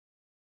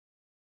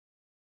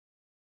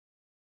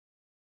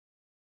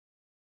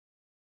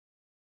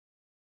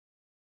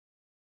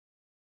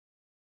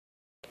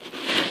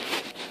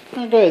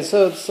Okay,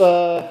 so it's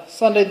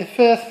Sunday the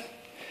 5th,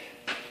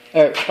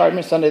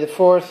 Sunday the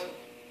 4th.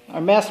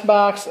 Our mast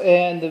box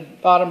and the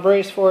bottom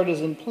brace for it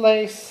is in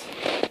place.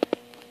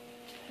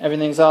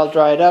 Everything's all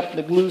dried up,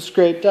 the glue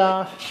scraped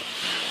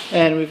off,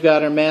 and we've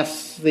got our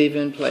mast sleeve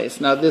in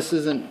place. Now this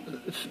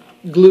isn't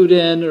glued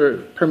in or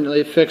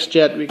permanently fixed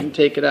yet. We can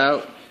take it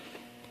out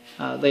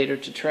later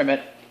to trim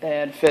it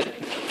and fit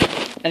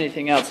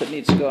anything else that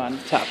needs to go on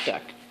the top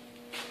deck.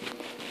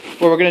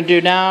 What we're going to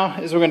do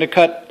now is we're going to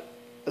cut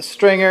a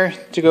stringer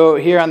to go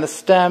here on the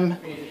stem.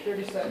 We need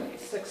a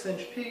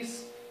 36-inch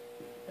piece,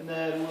 and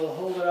then we'll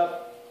hold it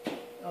up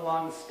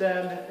along the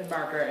stem and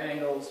mark our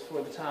angles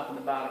for the top and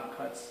the bottom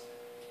cuts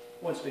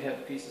once we have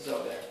the pieces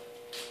over there.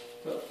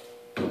 So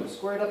we've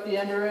squared up the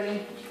end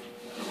already.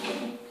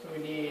 So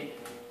we need,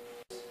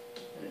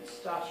 and it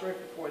stops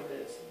right before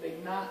this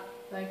big knot,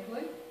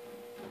 thankfully.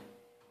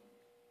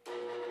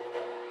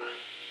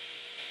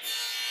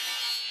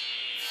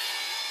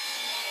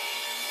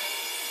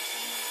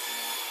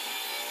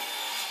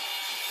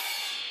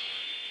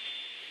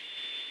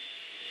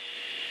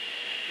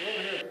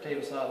 Over here at the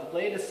table saw, the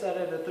blade is set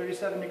at a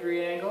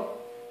 37-degree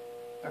angle.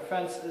 Our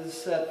fence is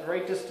set the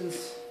right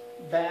distance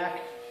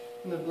back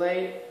from the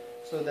blade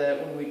so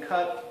that when we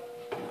cut,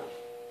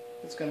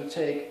 it's going to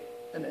take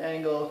an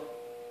angle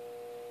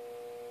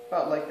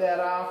about like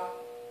that off.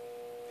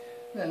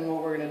 Then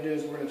what we're going to do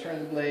is we're going to turn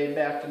the blade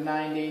back to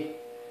 90,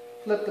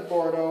 flip the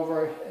board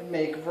over, and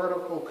make a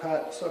vertical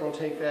cut so it'll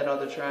take that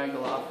other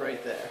triangle off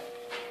right there.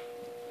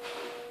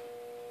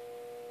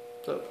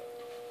 So,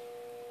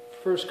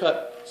 first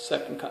cut,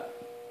 second cut.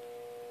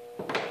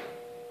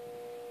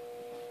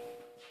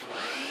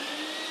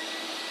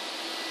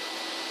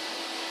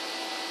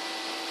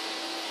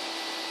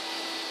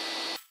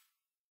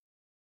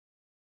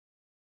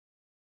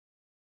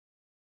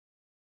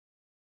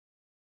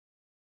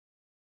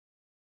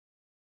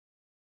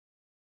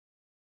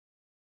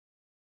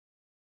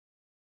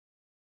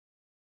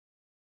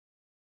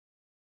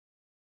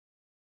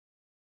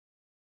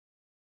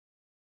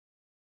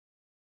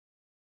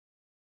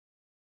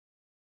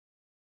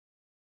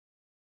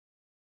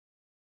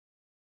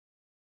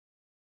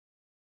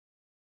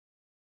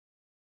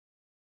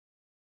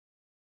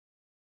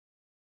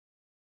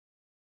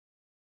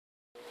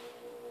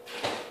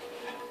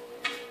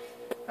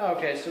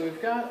 Okay, so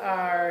we've got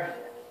our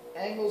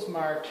angles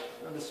marked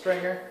on the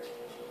stringer.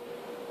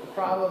 The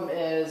problem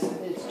is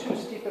it's too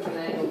steep of an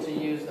angle to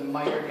use the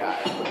miter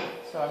guide.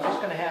 So I'm just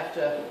going to have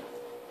to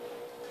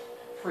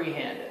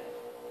freehand it.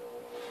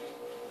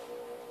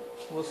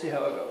 We'll see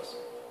how it goes.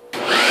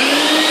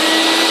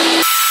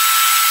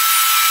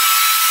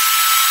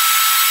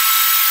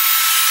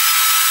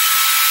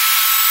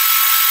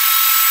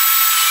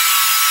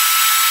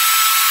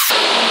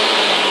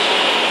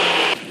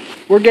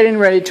 We're getting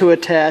ready to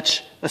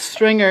attach a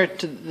stringer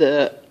to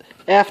the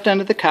aft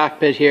end of the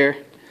cockpit here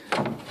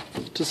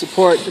to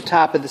support the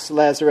top of this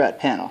lazerette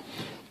panel.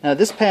 Now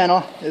this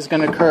panel is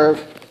going to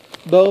curve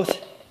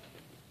both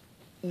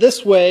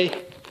this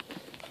way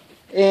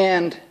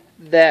and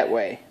that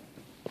way.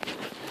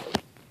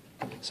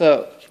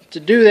 So to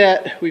do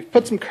that, we've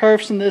put some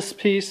curves in this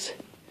piece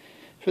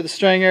for the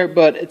stringer,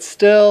 but it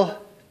still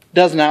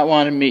does not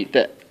want to meet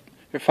that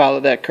or follow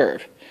that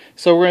curve.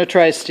 So we're going to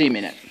try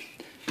steaming it.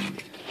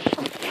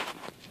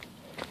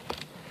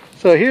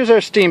 So here's our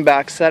steam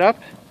box setup.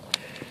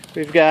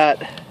 We've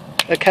got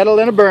a kettle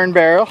and a burn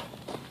barrel.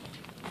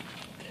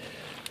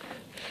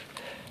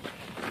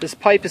 This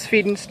pipe is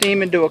feeding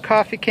steam into a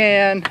coffee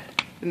can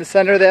in the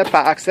center of that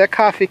box. That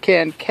coffee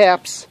can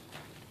caps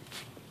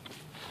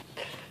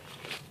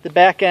the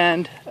back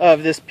end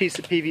of this piece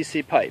of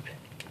PVC pipe.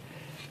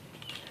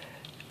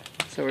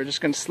 So we're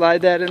just going to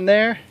slide that in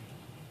there,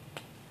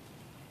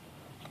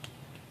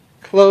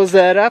 close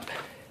that up,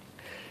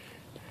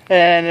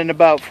 and in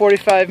about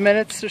 45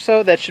 minutes or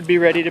so, that should be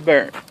ready to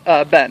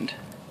bend.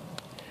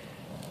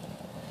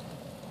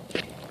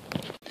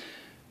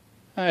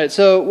 Alright,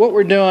 so what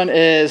we're doing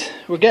is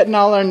we're getting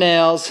all our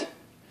nails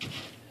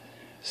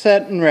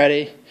set and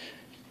ready.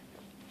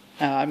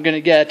 I'm going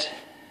to get,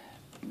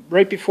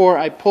 right before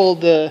I pull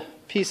the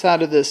piece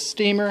out of the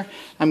steamer,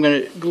 I'm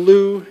going to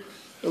glue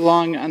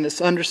along on this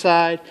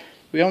underside.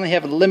 We only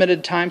have a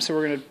limited time, so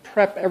we're going to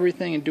prep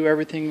everything and do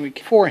everything we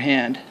can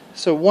beforehand.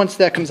 So once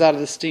that comes out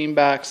of the steam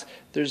box,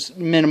 there's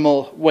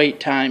minimal wait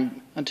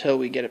time until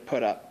we get it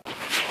put up.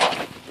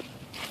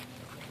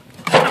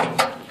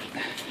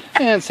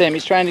 And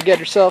Sammy's trying to get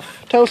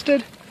herself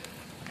toasted.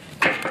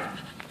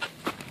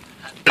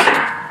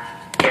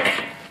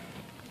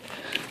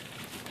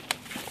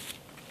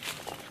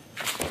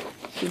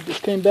 She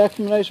just came back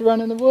from a nice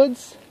run in the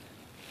woods.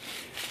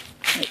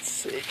 Let's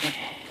see.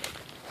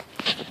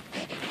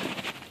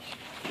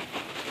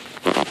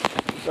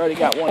 We've already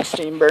got one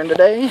steam burn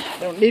today.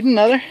 Don't need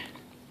another.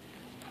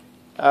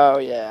 Oh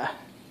yeah.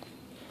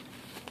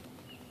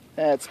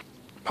 That's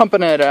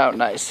pumping it out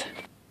nice.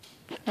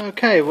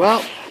 Okay,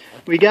 well,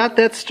 we got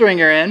that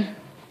stringer in.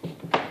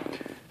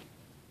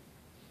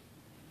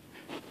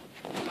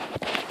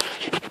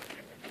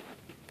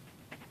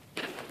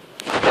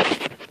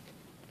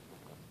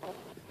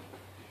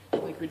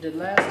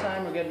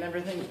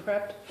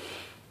 prepped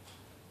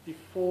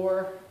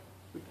before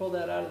we pull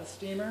that out of the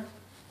steamer.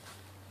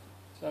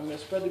 So I'm going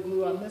to spread the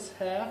glue on this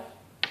half.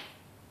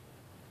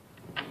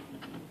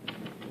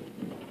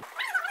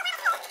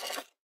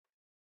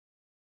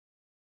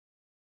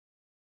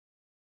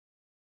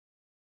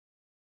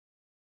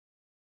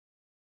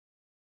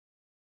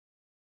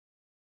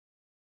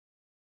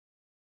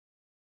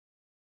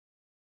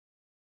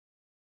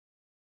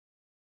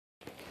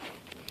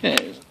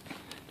 Okay,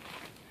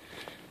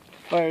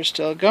 fire's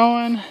still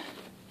going.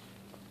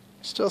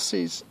 Still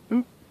sees,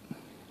 oop.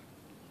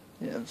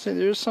 Yeah, see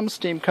there's some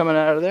steam coming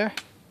out of there.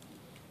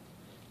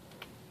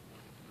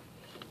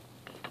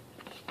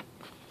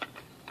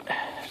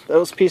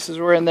 Those pieces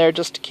were in there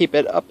just to keep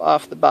it up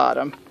off the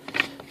bottom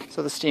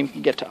so the steam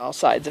can get to all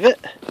sides of it.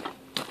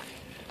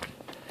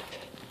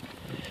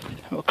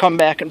 We'll come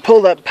back and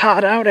pull that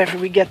pot out after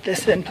we get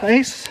this in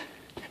place.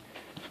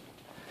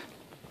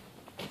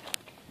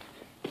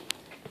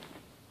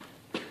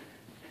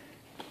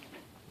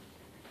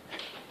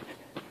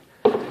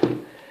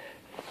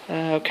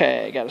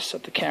 Okay, I gotta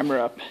set the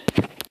camera up.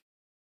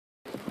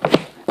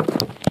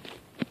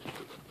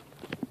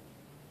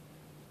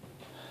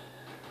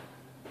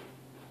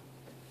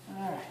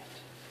 Alright,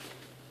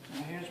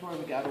 now here's where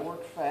we gotta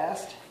work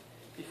fast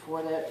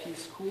before that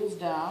piece cools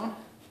down.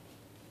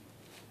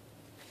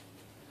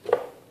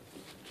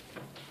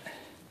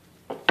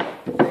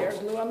 There's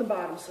glue on the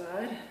bottom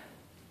side.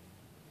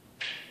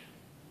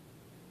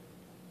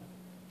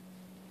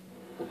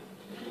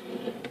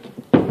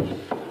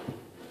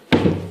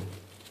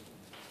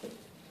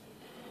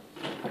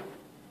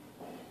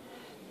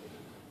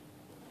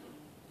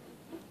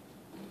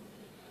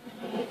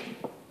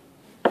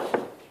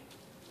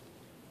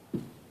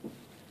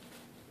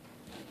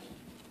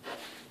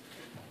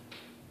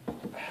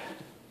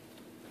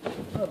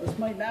 Oh, this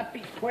might not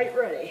be quite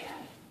ready.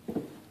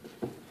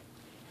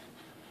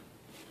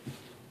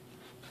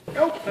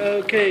 Nope.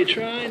 Okay,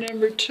 try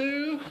number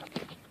 2.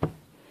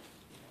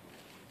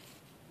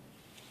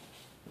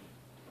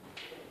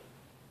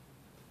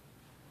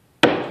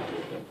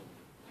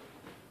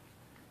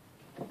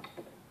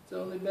 It's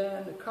only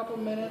been a couple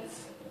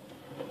minutes.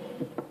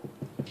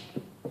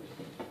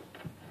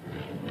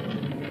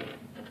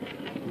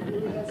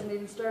 Glue hasn't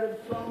even started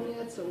to foam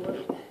yet, so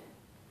we're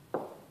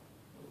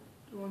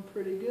doing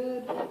pretty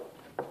good.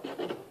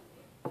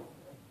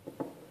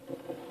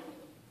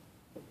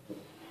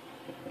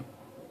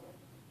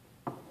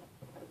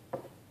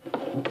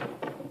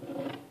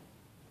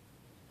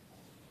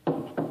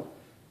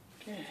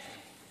 Okay.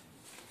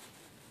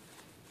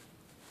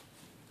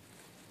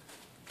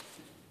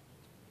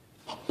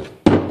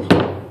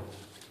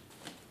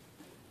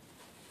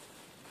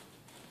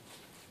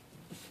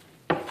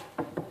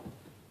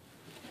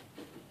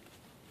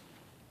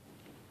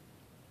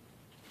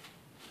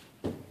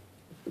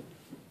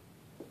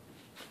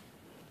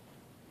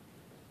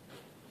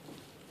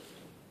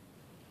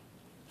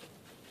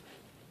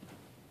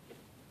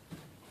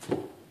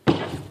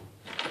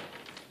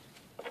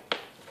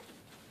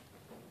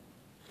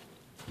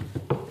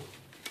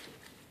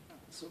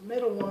 So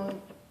middle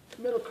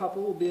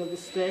couple will be able to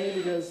stay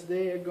because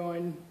they are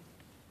going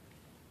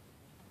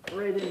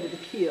right into the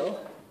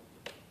keel.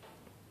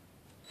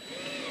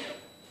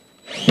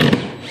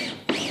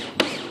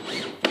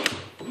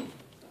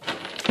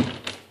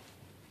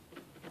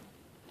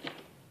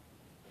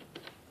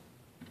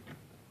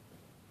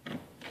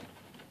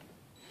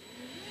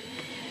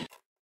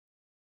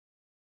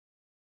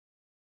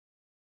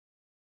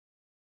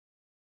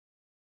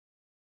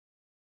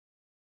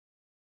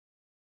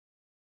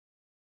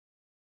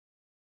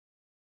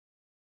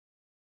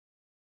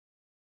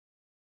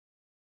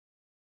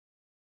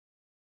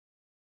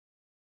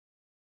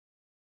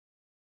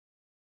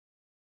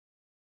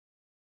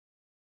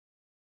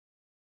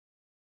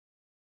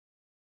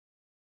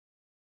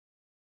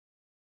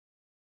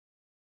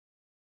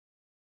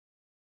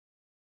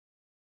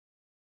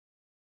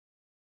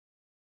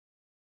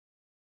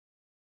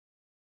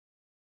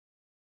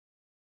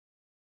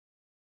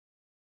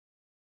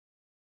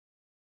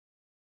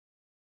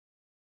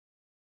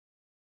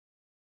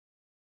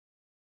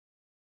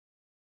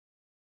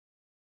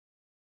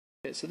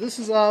 Okay, so this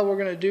is all we're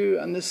going to do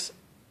on this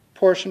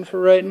portion for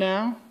right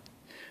now.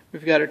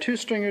 We've got our 2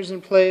 stringers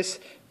in place.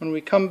 When we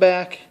come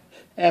back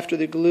after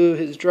the glue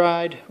has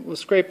dried, we'll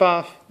scrape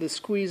off the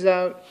squeeze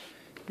out.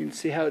 You can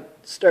see how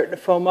it's starting to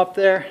foam up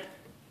there.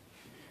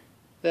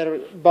 That'll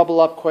bubble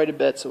up quite a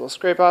bit. So we'll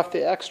scrape off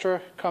the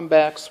extra, come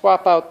back,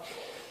 swap out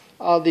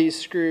all these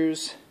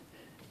screws.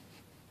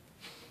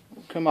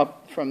 We'll come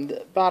up from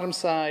the bottom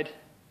side,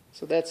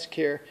 so that's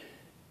secure.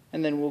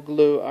 And then we'll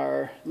glue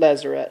our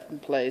lazerette in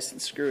place and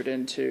screw it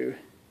into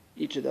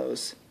each of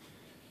those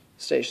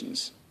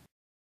stations.